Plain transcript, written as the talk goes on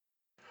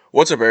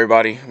What's up,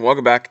 everybody?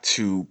 Welcome back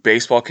to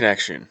Baseball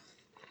Connection.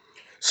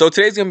 So,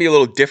 today's going to be a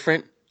little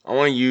different. I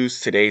want to use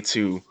today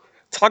to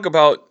talk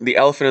about the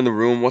elephant in the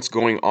room, what's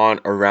going on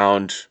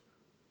around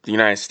the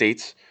United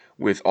States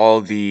with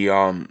all with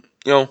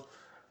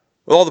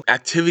all the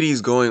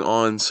activities going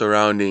on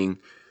surrounding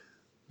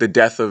the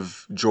death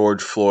of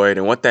George Floyd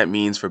and what that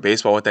means for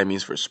baseball, what that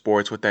means for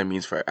sports, what that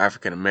means for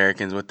African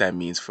Americans, what that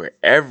means for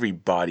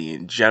everybody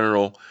in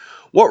general.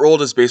 What role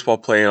does baseball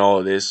play in all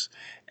of this?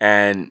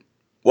 And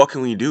what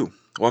can we do?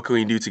 What can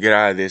we do to get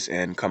out of this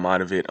and come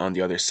out of it on the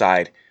other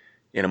side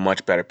in a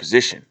much better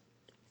position?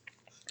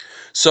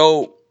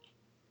 So,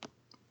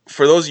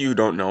 for those of you who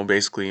don't know,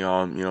 basically,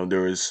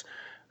 there was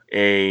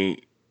a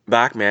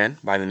black man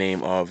by the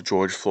name of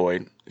George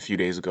Floyd a few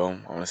days ago.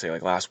 I want to say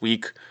like last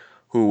week,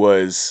 who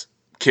was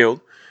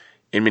killed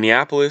in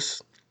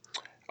Minneapolis.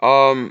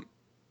 Um,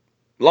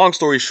 Long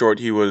story short,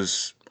 he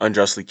was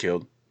unjustly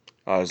killed.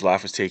 His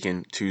life was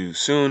taken too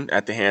soon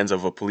at the hands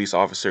of a police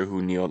officer who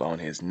kneeled on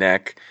his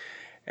neck.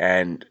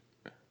 And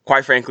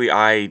quite frankly,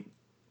 I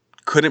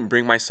couldn't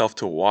bring myself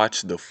to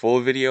watch the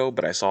full video,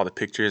 but I saw the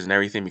pictures and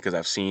everything because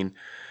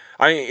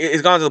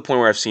it's gone to the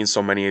point where I've seen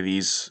so many of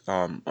these,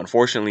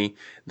 unfortunately,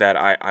 that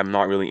I'm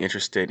not really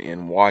interested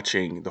in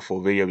watching the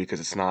full video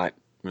because it's not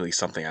really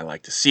something I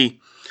like to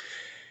see.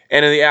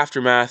 And in the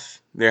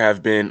aftermath, there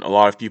have been a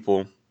lot of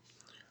people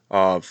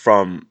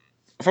from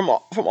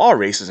all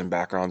races and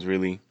backgrounds,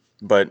 really,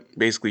 but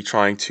basically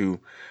trying to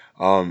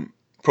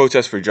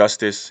protest for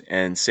justice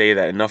and say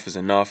that enough is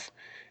enough.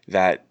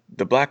 That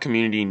the black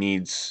community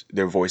needs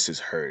their voices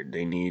heard.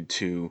 They need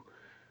to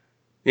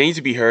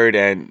be heard,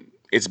 and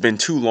it's been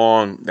too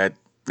long that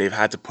they've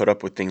had to put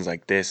up with things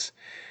like this.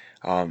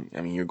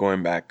 You're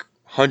going back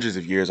hundreds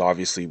of years,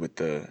 obviously, with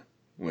the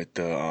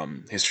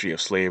history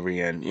of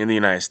slavery, and in the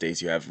United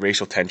States, you have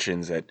racial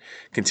tensions that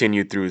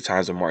continued through the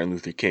times of Martin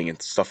Luther King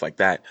and stuff like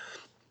that.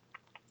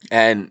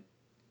 And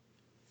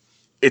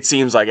it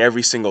seems like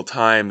every single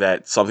time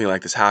that something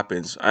like this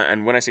happens,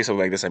 and when I say something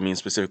like this, I mean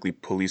specifically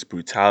police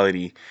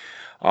brutality.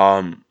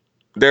 Um,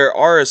 there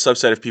are a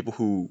subset of people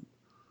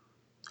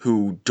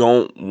who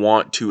don't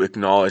want to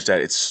acknowledge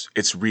that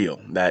it's real,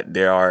 that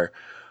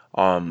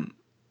um,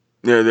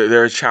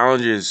 there are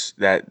challenges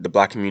that the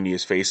black community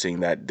is facing,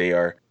 that they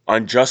are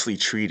unjustly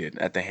treated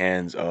at the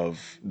hands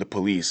of the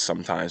police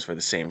sometimes for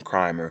the same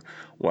crime or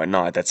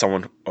whatnot that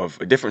someone of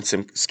a different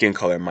skin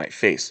color might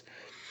face.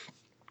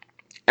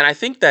 And I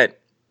think that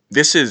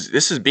this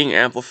is being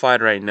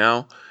amplified right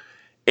now,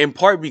 in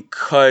part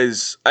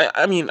because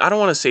I don't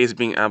want to say it's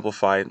being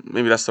amplified.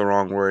 Maybe that's the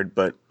wrong word,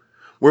 but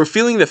we're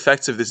feeling the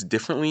effects of this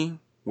differently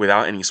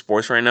without any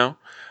sports right now.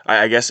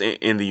 I guess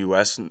in the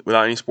U.S.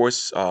 without any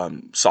sports,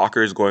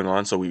 soccer is going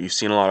on, so we've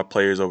seen a lot of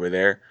players over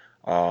there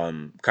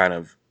kind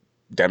of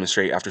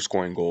demonstrate after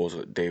scoring goals.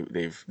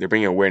 They're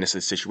bringing awareness to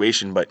the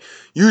situation, but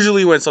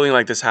usually when something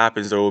like this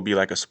happens, there will be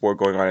like a sport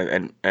going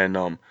on, and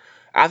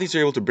athletes are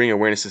able to bring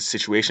awareness to the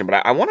situation.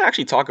 But I want to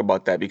actually talk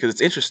about that because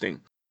it's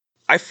interesting.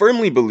 I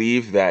firmly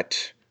believe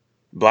that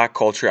black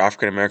culture,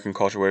 African American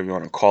culture, whatever you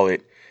want to call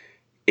it,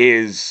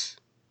 is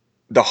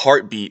the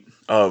heartbeat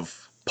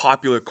of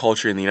popular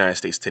culture in the United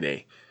States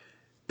today.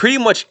 Pretty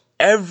much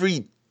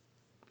every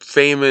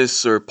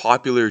famous or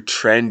popular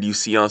trend you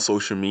see on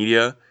social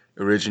media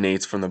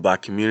originates from the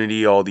black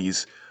community. All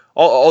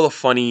the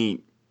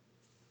funny,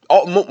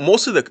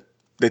 most of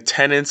the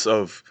tenets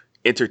of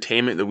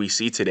entertainment that we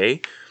see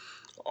today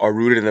are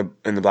rooted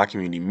in the black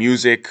community.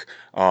 Music,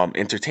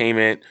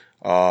 entertainment,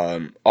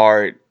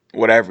 art,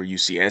 whatever you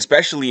see, and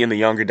especially in the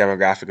younger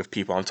demographic of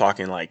people. I'm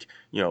talking like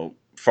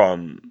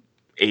from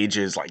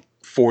ages like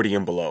 40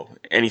 and below.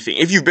 Anything.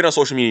 If you've been on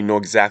social media, you know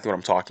exactly what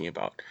I'm talking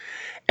about.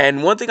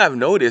 And one thing I've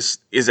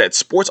noticed is that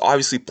sports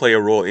obviously play a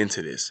role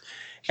into this,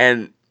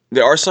 and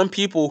there are some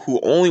people who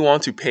only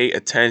want to pay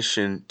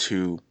attention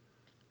to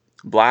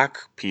black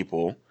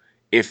people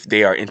if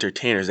they are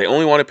entertainers. They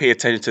only want to pay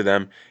attention to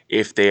them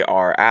if they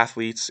are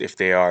athletes, if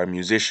they are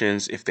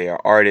musicians, if they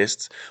are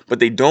artists, but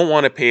they don't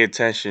want to pay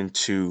attention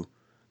to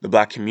the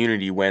black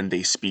community when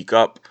they speak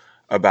up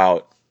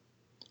about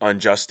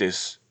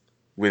injustice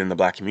within the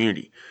black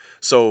community.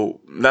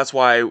 So that's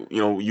why,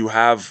 you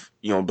have,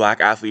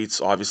 black athletes,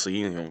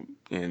 obviously,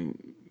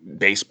 in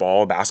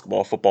baseball,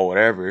 basketball, football,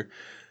 whatever,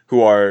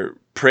 who are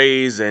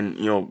praised,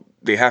 and,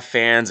 they have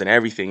fans and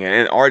everything,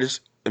 and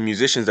artists and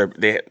musicians,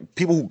 they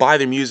people who buy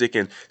their music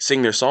and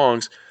sing their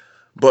songs.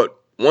 But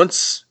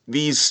once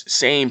these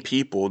same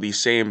people, these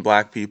same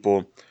black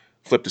people,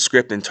 flip the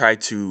script and try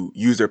to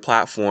use their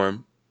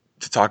platform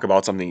to talk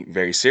about something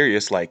very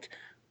serious like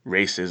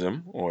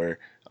racism or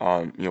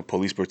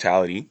police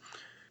brutality,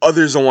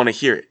 others don't want to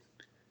hear it.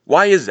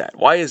 Why is that?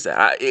 Why is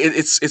that?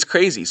 It's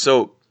crazy.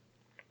 So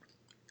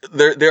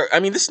there. I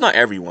mean, this is not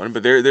everyone,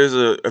 but there's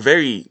a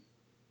very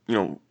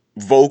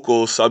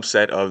vocal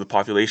subset of the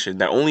population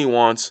that only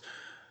wants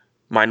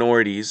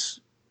minorities,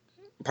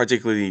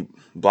 particularly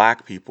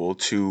black people,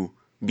 to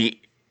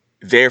be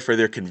there for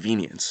their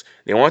convenience.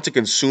 They want to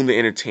consume the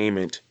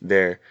entertainment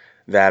there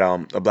that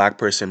a black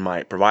person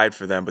might provide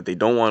for them, but they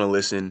don't want to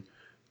listen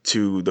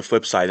to the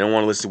flip side. They don't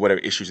want to listen to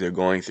whatever issues they're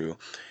going through.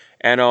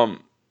 And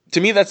to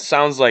me, that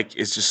sounds like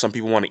it's just some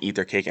people want to eat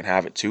their cake and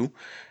have it too,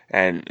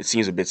 and it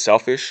seems a bit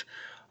selfish.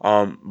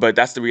 But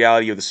that's the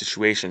reality of the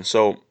situation.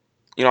 So,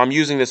 I'm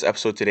using this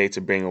episode today to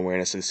bring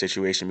awareness to the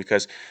situation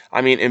because, I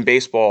mean, in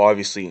baseball,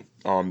 obviously,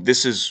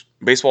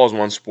 baseball is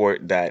one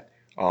sport that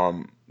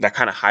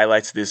kind of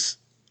highlights this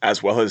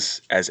as well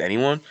as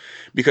anyone,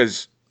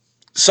 because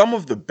some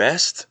of the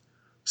best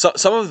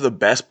some of the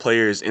best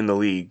players in the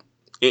league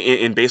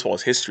in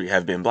baseball's history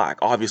have been black.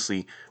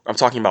 Obviously, I'm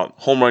talking about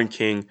home run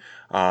king,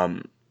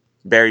 um,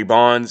 Barry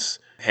Bonds,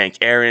 Hank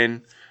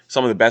Aaron,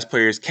 some of the best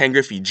players, Ken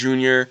Griffey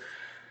Jr.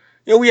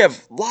 We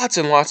have lots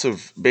and lots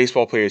of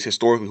baseball players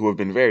historically who have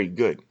been very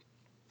good.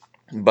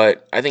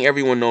 But I think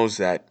everyone knows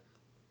that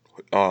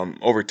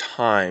over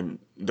time,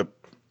 the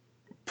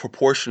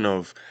proportion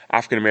of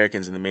African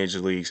Americans in the major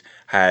leagues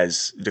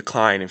has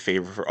declined in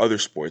favor for other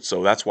sports.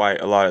 So that's why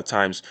a lot of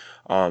times,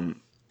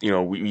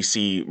 we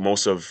see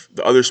most of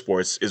the other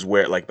sports is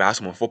where, like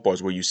basketball and football,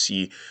 is where you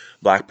see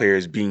black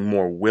players being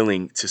more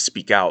willing to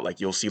speak out.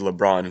 Like you'll see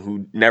LeBron,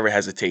 who never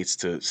hesitates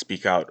to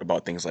speak out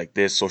about things like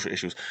this, social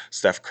issues.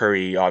 Steph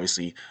Curry,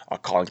 obviously,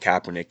 Colin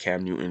Kaepernick,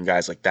 Cam Newton,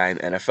 guys like that in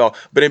the NFL.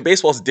 But in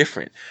baseball, it's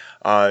different.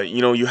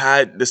 You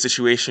had the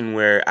situation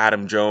where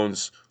Adam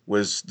Jones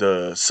was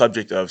the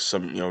subject of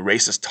some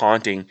racist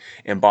taunting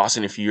in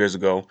Boston a few years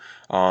ago,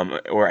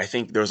 or I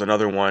think there was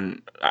another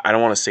one. I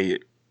don't want to say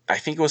it. I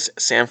think it was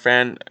San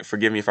Fran.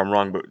 Forgive me if I'm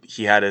wrong, but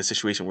he had a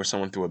situation where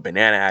someone threw a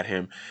banana at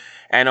him,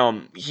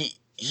 and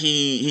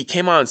he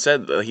came out and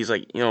said he's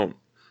like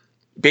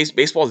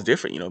baseball is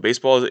different.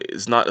 Baseball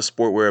is not a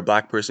sport where a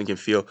black person can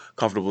feel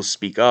comfortable to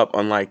speak up,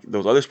 unlike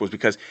those other sports,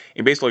 because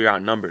in baseball you're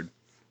outnumbered.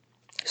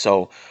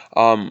 So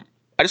I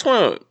just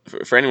want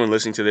to, for anyone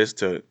listening to this,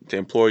 to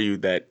implore you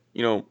that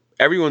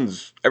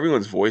everyone's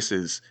voice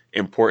is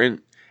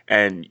important,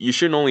 and you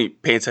shouldn't only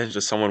pay attention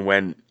to someone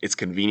when it's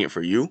convenient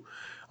for you.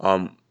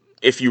 Um,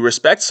 if you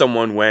respect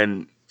someone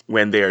when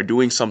they are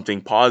doing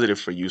something positive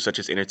for you, such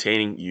as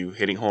entertaining you,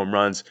 hitting home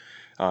runs,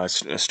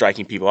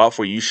 striking people out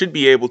for you, you should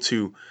be able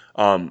to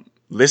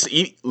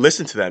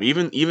listen to them,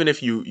 even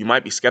if you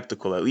might be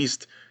skeptical. At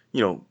least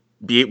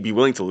be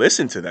willing to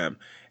listen to them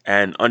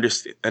and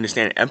understand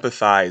and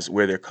empathize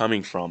where they're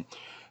coming from.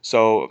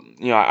 So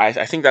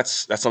I think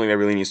that's something that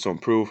really needs to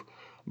improve.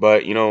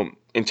 But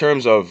in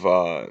terms of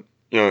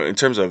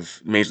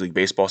Major League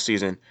Baseball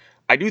season,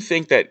 I do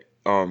think that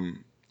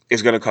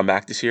it's going to come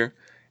back this year.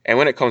 And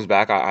when it comes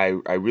back,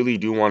 I really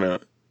do want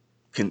to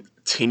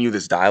continue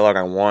this dialogue.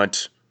 I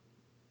want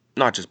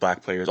not just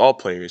black players, all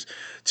players,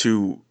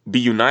 to be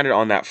united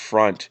on that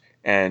front,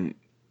 and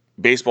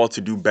baseball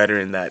to do better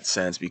in that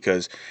sense,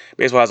 because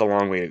baseball has a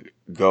long way to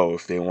go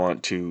if they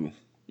want to,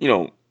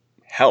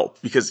 help.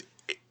 Because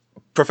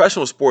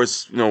professional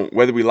sports,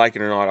 whether we like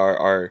it or not,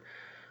 are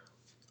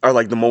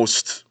like the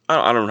most.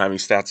 I don't have any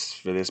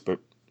stats for this, but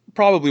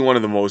probably one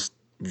of the most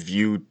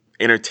viewed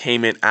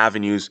entertainment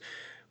avenues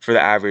for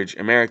the average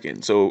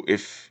American. So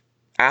if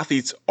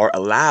athletes are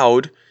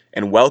allowed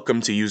and welcome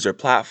to use their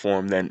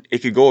platform, then it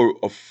could go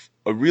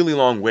a really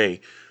long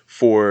way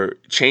for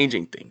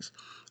changing things.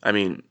 I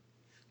mean,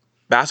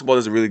 basketball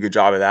does a really good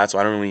job of that, so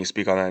I don't really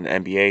speak on that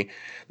in the NBA.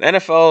 The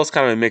NFL is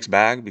kind of a mixed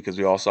bag because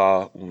we all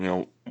saw,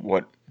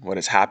 what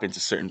has happened to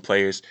certain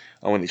players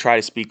when they try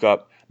to speak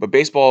up. But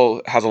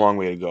baseball has a long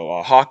way to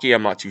go. Hockey,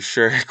 I'm not too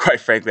sure. Quite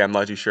frankly, I'm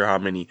not too sure how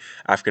many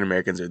African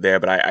Americans are there.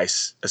 But I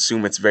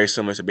assume it's very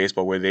similar to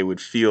baseball, where they would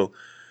feel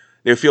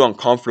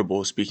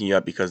uncomfortable speaking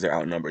up because they're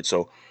outnumbered.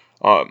 So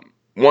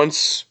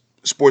once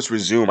sports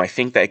resume, I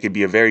think that it could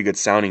be a very good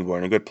sounding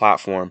board and a good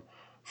platform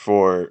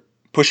for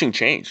pushing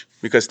change,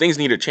 because things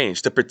need to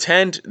change. To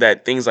pretend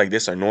that things like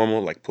this are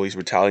normal, like police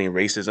brutality and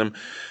racism,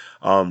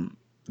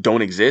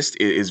 don't exist,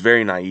 is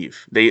very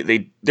naive.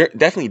 They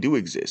definitely do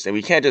exist, and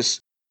we can't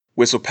just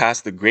whistle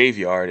past the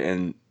graveyard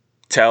and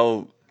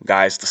tell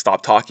guys to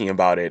stop talking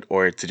about it,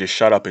 or to just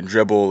shut up and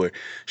dribble, or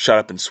shut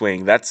up and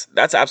swing. That's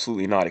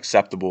absolutely not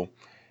acceptable,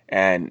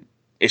 and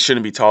it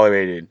shouldn't be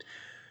tolerated.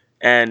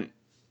 And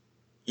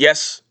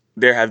yes,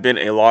 there have been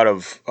a lot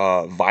of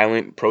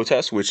violent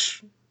protests,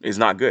 which is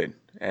not good,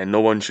 and no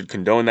one should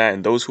condone that.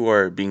 And those who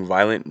are being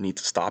violent need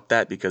to stop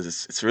that, because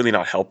it's really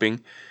not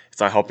helping.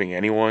 It's not helping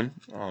anyone.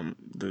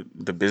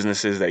 The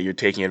businesses that you're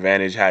taking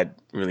advantage had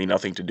really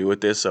nothing to do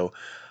with this. So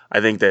I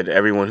think that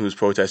everyone who's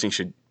protesting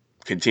should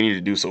continue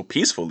to do so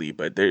peacefully,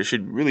 but there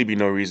should really be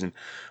no reason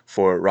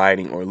for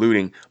rioting or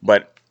looting.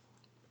 But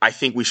I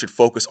think we should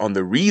focus on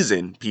the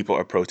reason people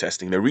are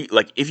protesting.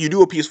 Like, if you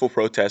do a peaceful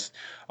protest,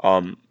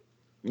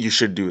 you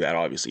should do that,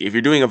 obviously. If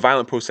you're doing a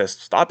violent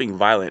protest, stop being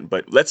violent,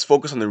 but let's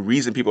focus on the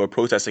reason people are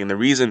protesting. And the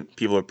reason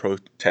people are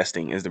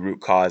protesting is the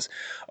root cause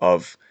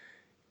of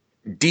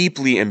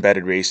deeply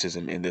embedded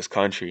racism in this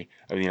country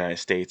of the United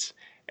States.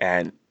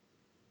 And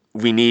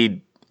we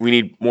need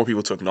more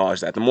people to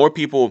acknowledge that. The more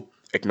people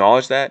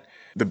acknowledge that,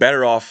 the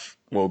better off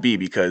will be,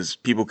 because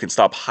people can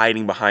stop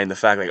hiding behind the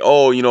fact like,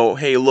 oh,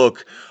 hey,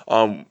 look,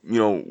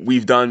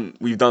 we've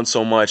done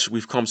so much,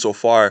 we've come so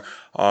far,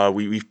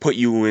 we've put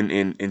you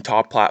in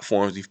top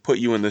platforms, we've put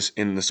you in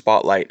the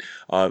spotlight,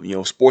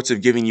 sports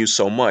have given you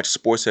so much,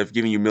 sports have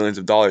given you millions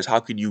of dollars, how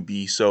could you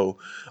be so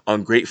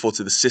ungrateful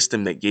to the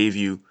system that gave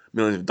you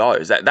millions of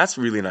dollars? That's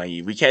really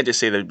naive. We can't just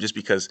say that just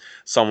because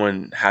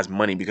someone has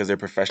money, because they're a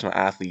professional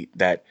athlete,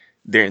 that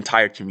their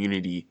entire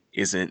community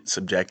isn't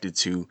subjected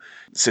to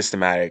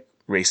systematic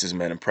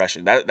racism and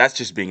oppression. That's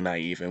just being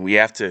naive, and we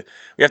have to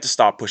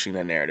stop pushing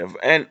that narrative.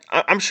 And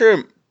I'm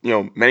sure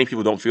many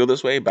people don't feel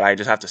this way, but I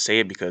just have to say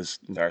it because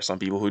there are some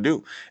people who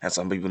do, and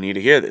some people need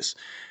to hear this.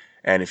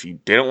 And if you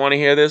didn't want to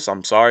hear this,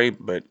 I'm sorry,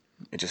 but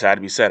it just had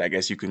to be said. I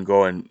guess you can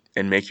go and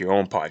make your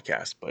own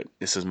podcast, but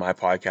this is my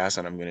podcast,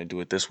 and I'm going to do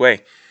it this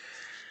way.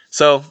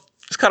 So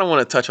just kind of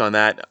want to touch on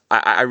that.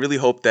 I really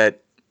hope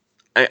that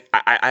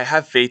I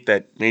have faith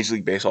that Major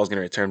League Baseball is going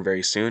to return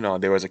very soon.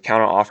 There was a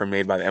counter offer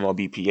made by the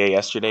MLBPA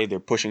yesterday.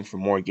 They're pushing for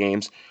more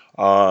games.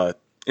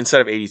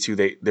 Instead of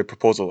 82, their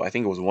proposal, I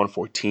think it was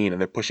 114, and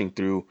they're pushing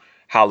through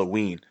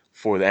Halloween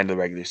for the end of the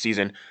regular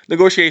season.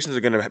 Negotiations are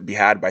going to be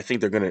had, but I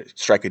think they're going to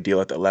strike a deal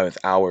at the 11th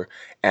hour.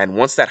 And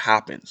once that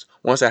happens,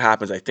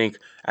 I think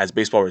as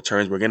baseball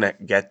returns, we're going to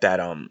get that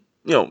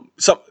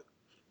some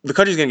the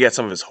country's gonna get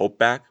some of its hope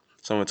back,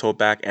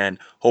 and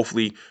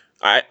hopefully,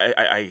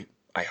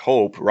 I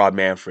hope Rob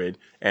Manfred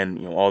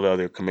and all the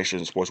other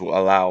commissioners in sports will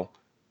allow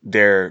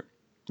their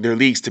their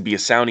leagues to be a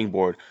sounding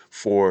board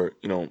for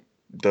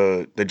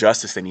the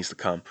justice that needs to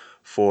come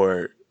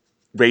for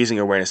raising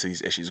awareness of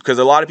these issues, because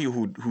a lot of people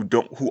who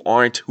don't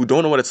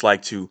know what it's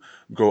like to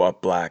grow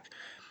up black,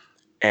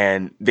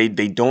 and they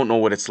don't know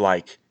what it's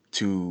like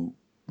to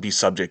be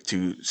subject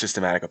to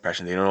systematic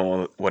oppression. They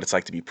don't know what it's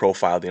like to be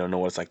profiled. They don't know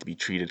what it's like to be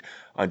treated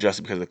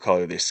unjustly because of the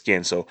color of their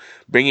skin. So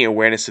bringing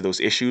awareness to those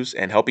issues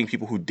and helping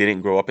people who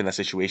didn't grow up in that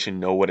situation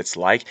know what it's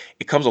like,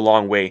 it comes a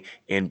long way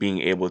in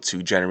being able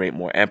to generate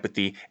more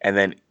empathy. And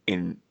then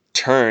in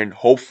turn,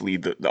 hopefully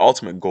the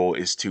ultimate goal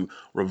is to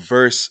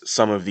reverse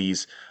some of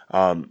these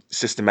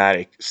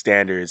systematic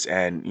standards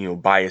and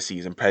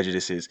biases and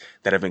prejudices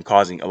that have been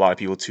causing a lot of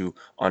people to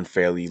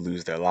unfairly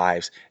lose their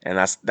lives. And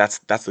that's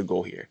the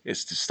goal here,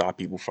 is to stop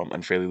people from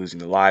unfairly losing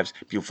their lives,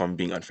 people from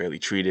being unfairly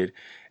treated,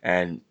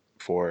 and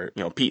for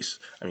peace.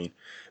 I mean,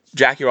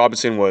 Jackie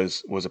Robinson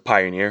was a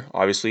pioneer,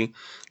 obviously,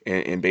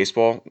 in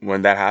baseball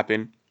when that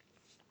happened.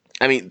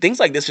 I mean, things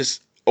like this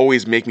just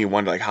always make me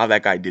wonder, like, how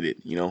that guy did it.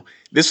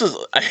 This was,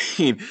 I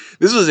mean,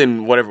 this was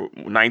in whatever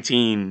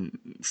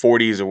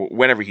 1940s or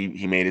whenever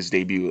he made his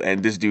debut,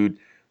 and this dude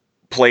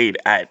played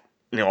at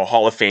a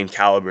Hall of Fame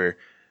caliber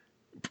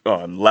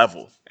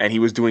level, and he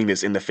was doing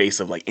this in the face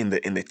of, like, in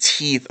the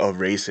teeth of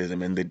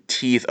racism, in the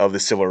teeth of the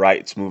civil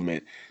rights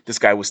movement. This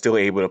guy was still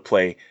able to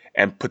play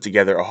and put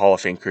together a Hall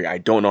of Fame career. I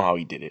don't know how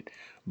he did it,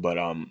 but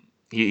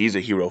he's a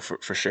hero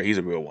for sure. He's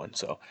a real one.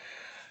 So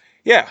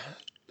yeah,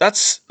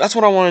 that's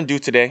what I want to do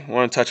today. I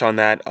want to touch on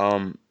that.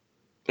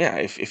 Yeah,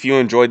 if you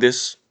enjoyed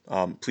this,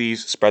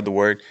 please spread the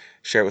word,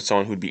 share it with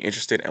someone who'd be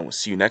interested, and we'll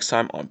see you next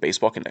time on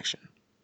Baseball Connection.